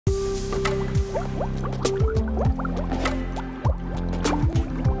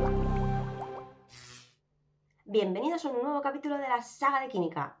Bienvenidos a un nuevo capítulo de la saga de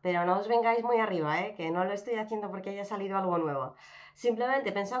Química, pero no os vengáis muy arriba, que no lo estoy haciendo porque haya salido algo nuevo. Simplemente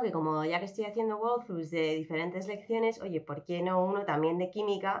he pensado que como ya que estoy haciendo walkthroughs de diferentes lecciones, oye, ¿por qué no uno también de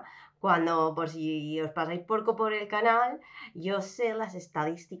Química? Cuando, por si os pasáis poco por el canal, yo sé, las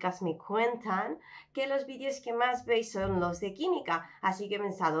estadísticas me cuentan que los vídeos que más veis son los de Química. Así que he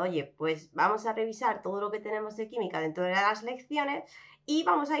pensado, oye, pues vamos a revisar todo lo que tenemos de Química dentro de las lecciones y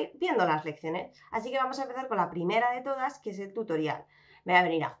vamos a ir viendo las lecciones. Así que vamos a empezar con la primera de todas, que es el tutorial. Me voy a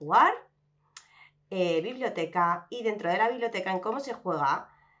venir a jugar, biblioteca, y dentro de la biblioteca en cómo se juega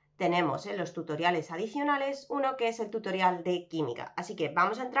tenemos en los tutoriales adicionales uno que es el tutorial de química. Así que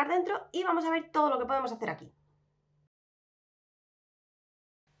vamos a entrar dentro y vamos a ver todo lo que podemos hacer aquí.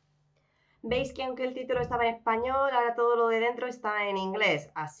 Veis que aunque el título estaba en español, ahora todo lo de dentro está en inglés.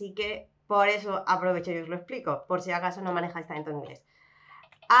 Así que por eso aprovecho y os lo explico, por si acaso no manejáis tanto inglés.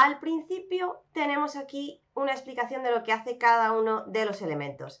 Al principio tenemos aquí una explicación de lo que hace cada uno de los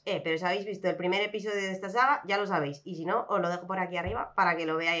elementos. Pero si habéis visto el primer episodio de esta saga, ya lo sabéis. Y si no, os lo dejo por aquí arriba para que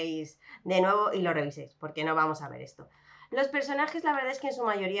lo veáis de nuevo y lo reviséis, porque no vamos a ver esto. Los personajes, la verdad es que en su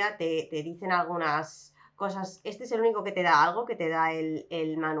mayoría te dicen algunas cosas. Este es el único que te da algo, que te da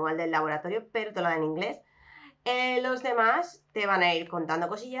el manual del laboratorio, pero te lo da en inglés. Los demás te van a ir contando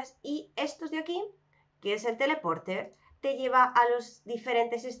cosillas. Y estos de aquí, que es el teleporter, te lleva a los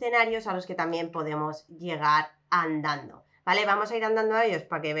diferentes escenarios a los que también podemos llegar andando, ¿vale? Vamos a ir andando a ellos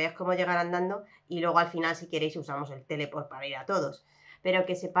para que veáis cómo llegar andando y luego al final, si queréis, usamos el teleport para ir a todos. Pero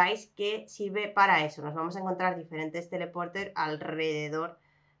que sepáis que sirve para eso. Nos vamos a encontrar diferentes teleporters alrededor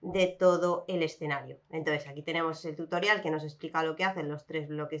de todo el escenario. Entonces, aquí tenemos el tutorial que nos explica lo que hacen los 3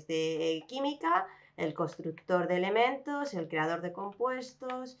 bloques de química, el constructor de elementos, el creador de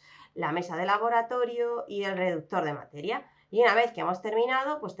compuestos, la mesa de laboratorio y el reductor de materia. Y una vez que hemos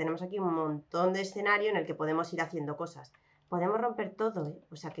terminado, pues tenemos aquí un montón de escenario en el que podemos ir haciendo cosas. Podemos romper todo,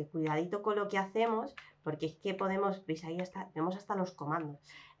 o sea que cuidadito con lo que hacemos, porque es que podemos, veis ahí vemos hasta los comandos.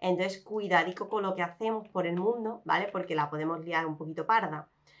 Entonces cuidadito con lo que hacemos por el mundo, ¿vale? Porque la podemos liar un poquito parda.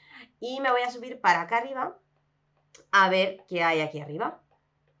 Y me voy a subir para acá arriba a ver qué hay aquí arriba.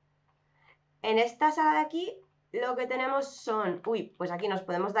 En esta sala de aquí lo que tenemos son, pues aquí nos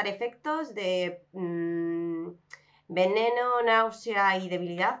podemos dar efectos de veneno, náusea y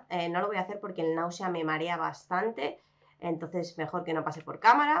debilidad. No lo voy a hacer porque el náusea me marea bastante, entonces mejor que no pase por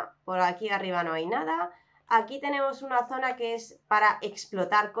cámara. Por aquí arriba no hay nada. Aquí tenemos una zona que es para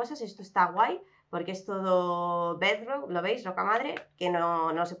explotar cosas. Esto está guay porque es todo bedrock, ¿lo veis? Roca madre, que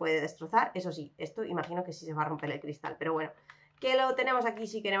no se puede destrozar. Eso sí, esto imagino que sí se va a romper el cristal, pero bueno, que lo tenemos aquí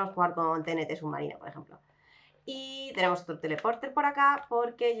si queremos jugar con TNT submarina, por ejemplo. Y tenemos otro teleporter por acá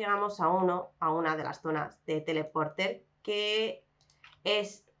porque llegamos a una de las zonas de teleporter, que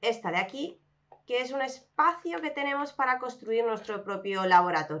es esta de aquí, que es un espacio que tenemos para construir nuestro propio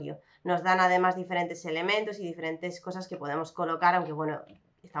laboratorio. Nos dan además diferentes elementos y diferentes cosas que podemos colocar, aunque bueno,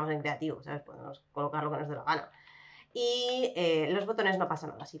 estamos en creativo, ¿sabes? Podemos colocar lo que nos dé la gana. Y los botones no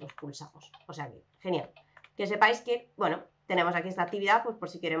pasan nada si los pulsamos, o sea que genial. Que sepáis que, bueno, tenemos aquí esta actividad pues por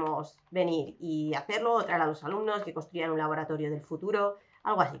si queremos venir y hacerlo o traer a los alumnos que construyan un laboratorio del futuro,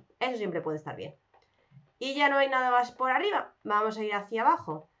 algo así. Eso siempre puede estar bien. Y ya no hay nada más por arriba. Vamos a ir hacia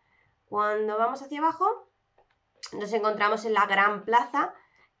abajo. Cuando vamos hacia abajo nos encontramos en la gran plaza,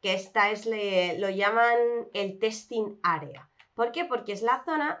 que esta es, lo llaman el testing area. ¿Por qué? Porque es la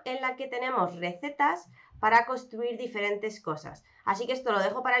zona en la que tenemos recetas para construir diferentes cosas. Así que esto lo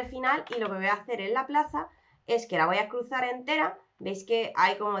dejo para el final y lo que voy a hacer en la plaza es que la voy a cruzar entera. Veis que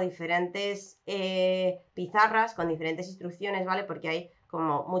hay como diferentes pizarras con diferentes instrucciones, ¿vale? Porque hay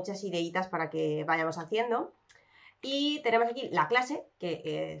como muchas ideitas para que vayamos haciendo. Y tenemos aquí la clase,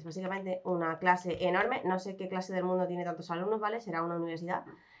 que es básicamente una clase enorme. No sé qué clase del mundo tiene tantos alumnos, ¿vale? Será una universidad.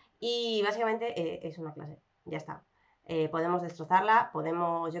 Y básicamente es una clase, ya está. Podemos destrozarla,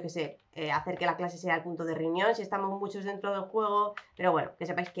 podemos, yo qué sé, hacer que la clase sea el punto de reunión si estamos muchos dentro del juego. Pero bueno, que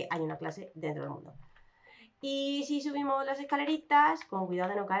sepáis que hay una clase dentro del mundo. Y si subimos las escaleritas, con cuidado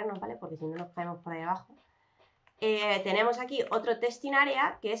de no caernos, ¿vale? Porque si no nos caemos por ahí abajo. Tenemos aquí otro testing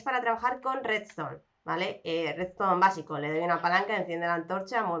area que es para trabajar con redstone, ¿vale? Redstone básico, le doy una palanca, enciende la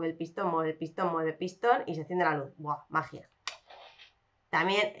antorcha, mueve el pistón, mueve el pistón, mueve el pistón y se enciende la luz. ¡Buah! Magia.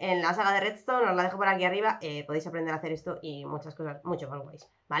 También en la saga de redstone, os la dejo por aquí arriba, podéis aprender a hacer esto y muchas cosas mucho más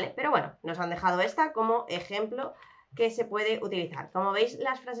guays, ¿vale? Pero bueno, nos han dejado esta como ejemplo que se puede utilizar. Como veis,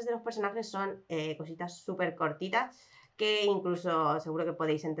 las frases de los personajes son cositas súper cortitas que incluso seguro que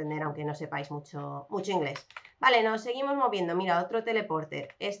podéis entender aunque no sepáis mucho inglés. Vale, nos seguimos moviendo. Mira, otro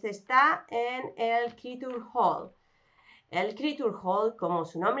teleporter. Este está en el Creature Hall. El Creature Hall, como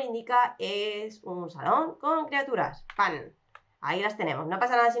su nombre indica, es un salón con criaturas. ¡Pan! Ahí las tenemos. No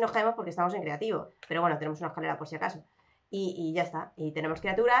pasa nada si nos caemos porque estamos en creativo. Pero bueno, tenemos una escalera por si acaso. Y ya está. Y tenemos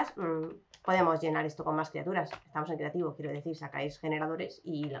criaturas. Podemos llenar esto con más criaturas. Estamos en creativo, quiero decir, sacáis generadores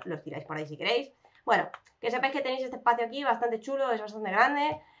y los tiráis por ahí si queréis. Bueno, que sepáis que tenéis este espacio aquí bastante chulo, es bastante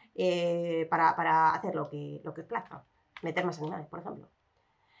grande. Para hacer lo que os plazca. Meter más animales, por ejemplo.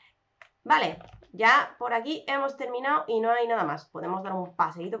 Vale, ya por aquí hemos terminado y no hay nada más. Podemos dar un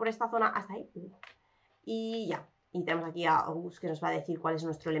paseíto por esta zona hasta ahí. Y ya. Y tenemos aquí a Gus que nos va a decir cuál es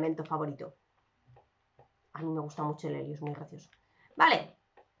nuestro elemento favorito. A mí me gusta mucho el helio, es muy gracioso. Vale.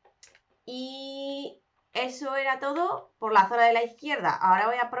 Y eso era todo por la zona de la izquierda. Ahora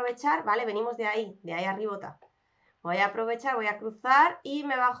voy a aprovechar, ¿vale? Venimos de ahí arribota. Voy a aprovechar, voy a cruzar y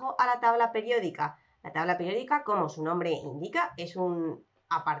me bajo a la tabla periódica. La tabla periódica, como su nombre indica, es un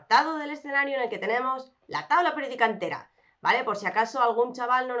apartado del escenario en el que tenemos la tabla periódica entera, ¿vale? Por si acaso algún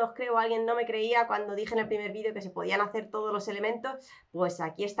chaval no nos cree o alguien no me creía cuando dije en el primer vídeo que se podían hacer todos los elementos, pues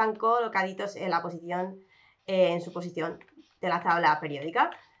aquí están colocaditos en la posición, en su posición de la tabla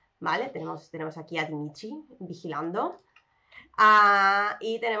periódica, ¿vale? Tenemos aquí a Dimitri vigilando.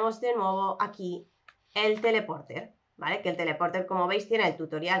 Y tenemos de nuevo aquí el teleporter, ¿vale? Que el teleporter, como veis, tiene el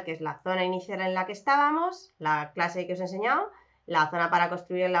tutorial, que es la zona inicial en la que estábamos, la clase que os he enseñado, la zona para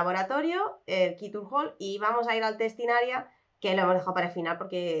construir el laboratorio, el Creature Hall, y vamos a ir al testing area, que lo hemos dejado para el final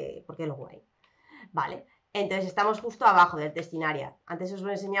porque es lo guay. Vale, entonces estamos justo abajo del testing area. Antes os lo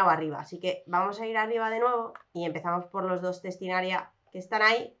he enseñado arriba, así que vamos a ir arriba de nuevo y empezamos por los dos testing area que están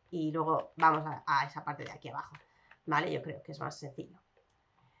ahí y luego vamos a esa parte de aquí abajo. Vale, yo creo que es más sencillo.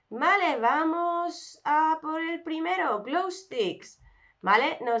 Vale, vamos a por el primero, glow sticks.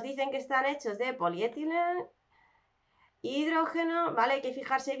 Vale, nos dicen que están hechos de polietileno, hidrógeno, vale, hay que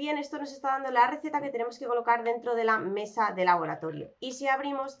fijarse bien, esto nos está dando la receta que tenemos que colocar dentro de la mesa de laboratorio. Y si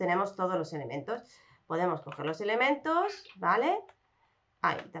abrimos, tenemos todos los elementos. Podemos coger los elementos, ¿vale?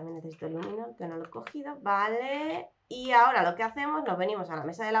 Ahí, también necesito el lumino, que no lo he cogido, ¿vale? Y ahora lo que hacemos, nos venimos a la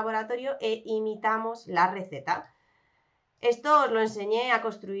mesa de laboratorio e imitamos la receta. Esto os lo enseñé a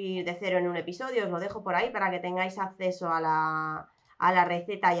construir de cero en un episodio, os lo dejo por ahí para que tengáis acceso a la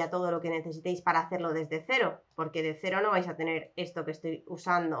receta y a todo lo que necesitéis para hacerlo desde cero, porque de cero no vais a tener esto que estoy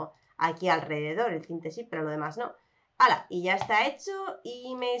usando aquí alrededor, el tinte sí, pero lo demás no. ¡Hala! Y ya está hecho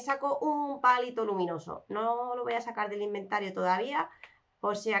y me saco un palito luminoso. No lo voy a sacar del inventario todavía,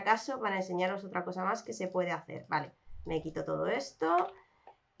 por si acaso, para enseñaros otra cosa más que se puede hacer. Vale, me quito todo esto.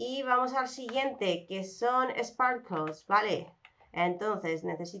 Y vamos al siguiente, que son sparkles, ¿vale? Entonces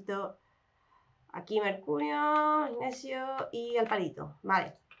necesito aquí mercurio, magnesio y el palito,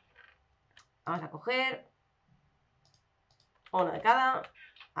 ¿vale? Vamos a coger uno de cada,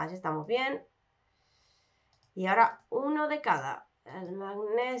 así estamos bien. Y ahora uno de cada, el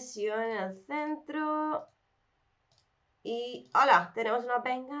magnesio en el centro. Y ¡hola! Tenemos una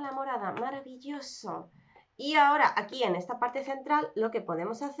bengala morada, maravilloso. Y ahora aquí en esta parte central lo que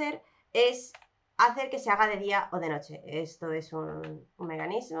podemos hacer es hacer que se haga de día o de noche. Esto es un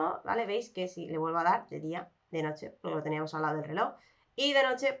mecanismo, ¿vale? Veis que si le vuelvo a dar de día, de noche, porque lo teníamos al lado del reloj. Y de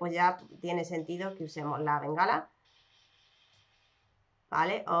noche pues ya tiene sentido que usemos la bengala,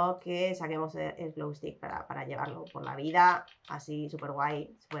 ¿vale? O que saquemos el glow stick para llevarlo por la vida, así súper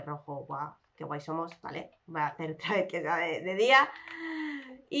guay, súper rojo, guau, qué guay somos, ¿vale? Voy a hacer otra vez que sea de día.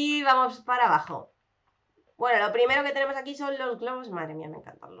 Y vamos para abajo. Bueno, lo primero que tenemos aquí son los globos. Madre mía, me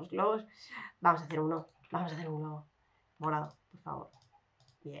encantan los globos. Vamos a hacer uno. Vamos a hacer un globo morado, por favor.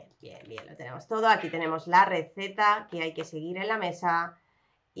 Bien, bien, bien, lo tenemos todo. Aquí tenemos la receta que hay que seguir en la mesa.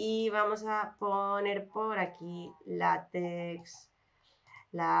 Y vamos a poner por aquí látex,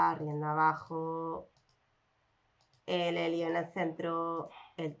 la rienda abajo, el helio en el centro,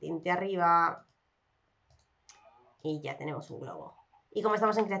 el tinte arriba. Y ya tenemos un globo. Y como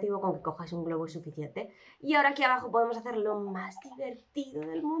estamos en creativo, con que cojáis un globo es suficiente. Y ahora aquí abajo podemos hacer lo más divertido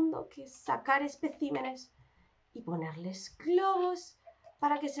del mundo, que es sacar especímenes y ponerles globos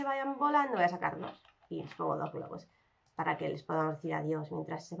para que se vayan volando. Voy a sacarlos y les pongo 2 globos para que les podamos decir adiós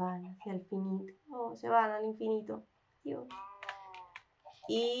mientras se van hacia el infinito. Oh, se van al infinito. Adiós.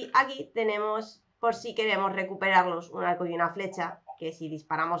 Y aquí tenemos, por si queremos recuperarlos, un arco y una flecha, que si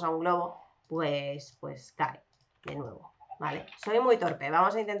disparamos a un globo, pues cae de nuevo. ¿Vale? Soy muy torpe,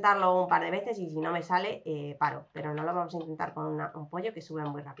 vamos a intentarlo un par de veces y si no me sale, paro. Pero no lo vamos a intentar con un pollo que sube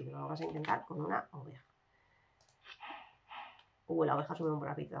muy rápido, lo vamos a intentar con una oveja. La oveja sube muy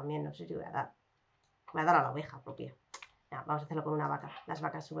rápido también, no sé si voy a dar. Voy a dar a la oveja propia. Ya, vamos a hacerlo con una vaca, las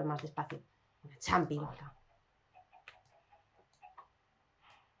vacas suben más despacio. Una champi vaca.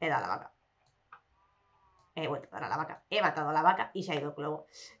 He dado a la vaca. He vuelto a dar a la vaca. He matado a la vaca y se ha ido el globo.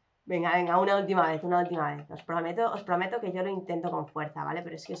 Venga, venga, una última vez, una última vez. Os prometo que yo lo intento con fuerza, ¿vale?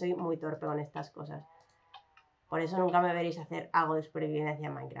 Pero es que soy muy torpe con estas cosas. Por eso nunca me veréis hacer algo de supervivencia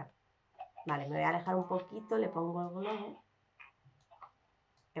en Minecraft. Vale, me voy a alejar un poquito, le pongo el globo.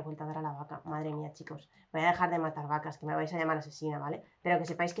 He vuelto a dar a la vaca. Madre mía, chicos. Voy a dejar de matar vacas, que me vais a llamar asesina, ¿vale? Pero que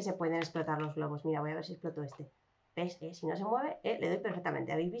sepáis que se pueden explotar los globos. Mira, voy a ver si exploto este. ¿Ves? Si no se mueve, le doy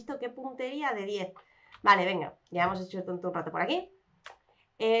perfectamente. ¿Habéis visto qué puntería de 10? Vale, venga. Ya hemos hecho tonto un rato por aquí.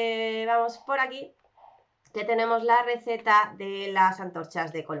 Vamos por aquí. Que tenemos la receta de las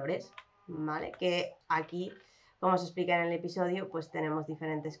antorchas de colores, ¿vale? Que aquí, como se explica en el episodio, pues tenemos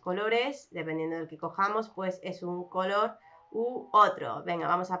diferentes colores. Dependiendo del que cojamos, pues es un color u otro. Venga,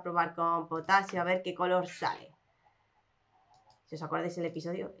 vamos a probar con potasio a ver qué color sale. Si os acordáis del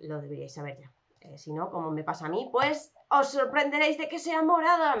episodio, lo deberíais saber ya. Si no, como me pasa a mí, pues os sorprenderéis de que sea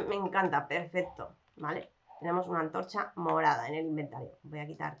morada. Me encanta, perfecto, ¿vale? Tenemos una antorcha morada en el inventario. Voy a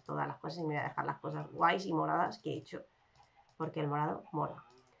quitar todas las cosas y me voy a dejar las cosas guays y moradas que he hecho. Porque el morado mola.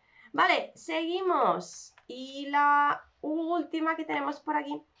 Vale, seguimos. Y la última que tenemos por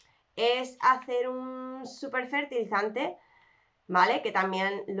aquí es hacer un super fertilizante, ¿vale? Que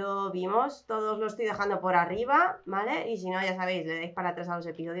también lo vimos. Todos lo estoy dejando por arriba, ¿vale? Y si no, ya sabéis, le dais para atrás a los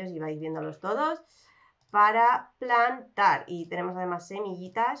episodios y vais viéndolos todos. Para plantar. Y tenemos además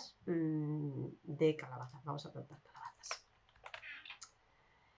semillitas de calabazas. Vamos a plantar calabazas.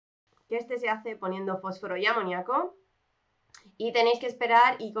 Que este se hace poniendo fósforo y amoníaco. Y tenéis que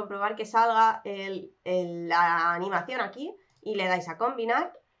esperar y comprobar que salga la animación aquí. Y le dais a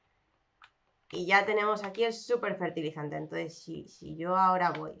combinar. Y ya tenemos aquí el super fertilizante. Entonces, si yo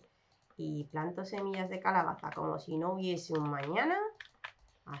ahora voy y planto semillas de calabaza como si no hubiese un mañana.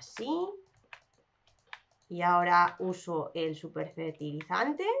 Así. Y ahora uso el super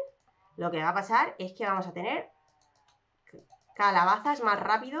fertilizante. Lo que va a pasar es que vamos a tener calabazas más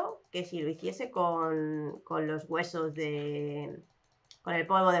rápido que si lo hiciese con los huesos de... con el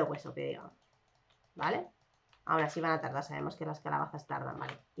polvo de hueso, que digamos. ¿Vale? Aún así van a tardar, sabemos que las calabazas tardan,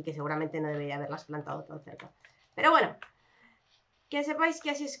 ¿vale? Y que seguramente no debería haberlas plantado tan cerca. Pero bueno, que sepáis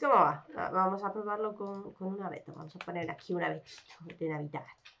que así es como va. Vamos a probarlo con un abeto. Vamos a poner aquí un abetito de Navidad.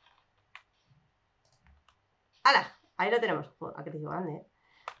 ¡Hala! Ahí lo tenemos. Joder, ha crecido grande, ¿eh?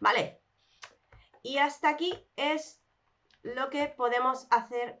 Vale. Y hasta aquí es lo que podemos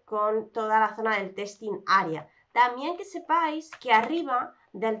hacer con toda la zona del testing area. También que sepáis que arriba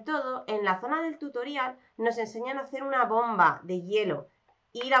del todo, en la zona del tutorial, nos enseñan a hacer una bomba de hielo.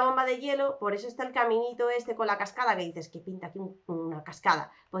 Y la bomba de hielo, por eso está el caminito este con la cascada, que dices, ¿qué pinta aquí una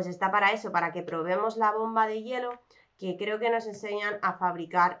cascada? Pues está para eso, para que probemos la bomba de hielo, que creo que nos enseñan a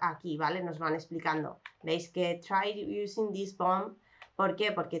fabricar aquí, ¿vale? Nos van explicando. ¿Veis que try using this bomb? ¿Por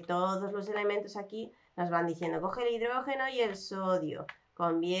qué? Porque todos los elementos aquí nos van diciendo, coge el hidrógeno y el sodio,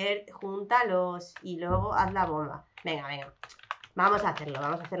 júntalos y luego haz la bomba. Venga, venga. Vamos a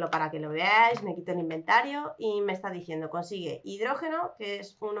hacerlo para que lo veáis. Me quito el inventario y me está diciendo, consigue hidrógeno, que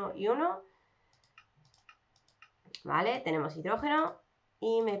es 1 y 1. Vale, tenemos hidrógeno.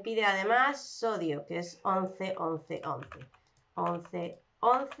 Y me pide además sodio, que es 11, 11, 11. 11,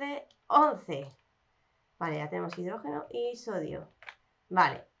 11, 11. Vale, ya tenemos hidrógeno y sodio.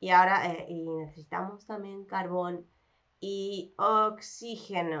 Vale, y ahora y necesitamos también carbón y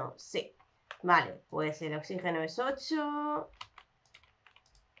oxígeno. Sí. Vale, pues el oxígeno es 8.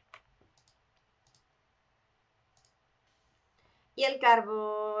 Y el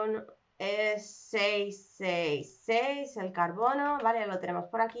carbón es 6, 6, 6. El carbono, vale, lo tenemos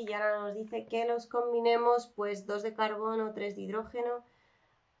por aquí. Y ahora nos dice que los combinemos, pues 2 de carbono, 3 de hidrógeno,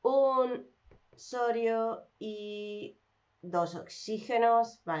 un sodio y 2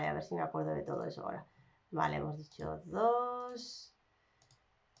 oxígenos. Vale, a ver si me acuerdo de todo eso ahora. Vale, hemos dicho 2,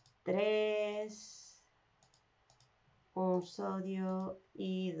 3, un sodio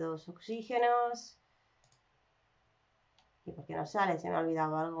y 2 oxígenos. ¿Y por qué no sale? Se me ha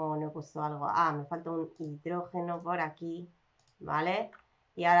olvidado algo, no he puesto algo. Ah, me falta un hidrógeno por aquí, ¿vale?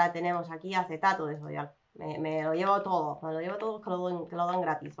 Y ahora tenemos aquí acetato de sodio. Me lo llevo todo, que lo dan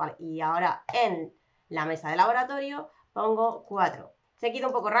gratis, ¿vale? Y ahora en la mesa de laboratorio pongo 4. Se quita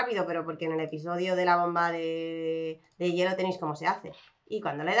un poco rápido, pero porque en el episodio de la bomba de hielo tenéis cómo se hace. Y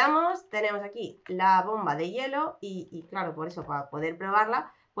cuando le damos, tenemos aquí la bomba de hielo y claro, por eso, para poder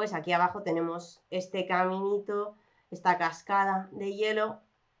probarla, pues aquí abajo tenemos este caminito, esta cascada de hielo,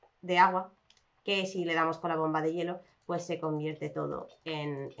 de agua, que si le damos con la bomba de hielo, pues se convierte todo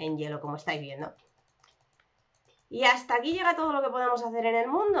en hielo, como estáis viendo. Y hasta aquí llega todo lo que podemos hacer en el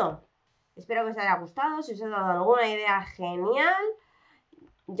mundo. Espero que os haya gustado. Si os he dado alguna idea, genial.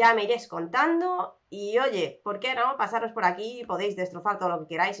 ya me iréis contando. Y oye, ¿por qué no? Pasaros por aquí, podéis destrozar todo lo que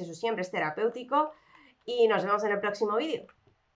queráis, eso siempre es terapéutico. Y nos vemos en el próximo vídeo.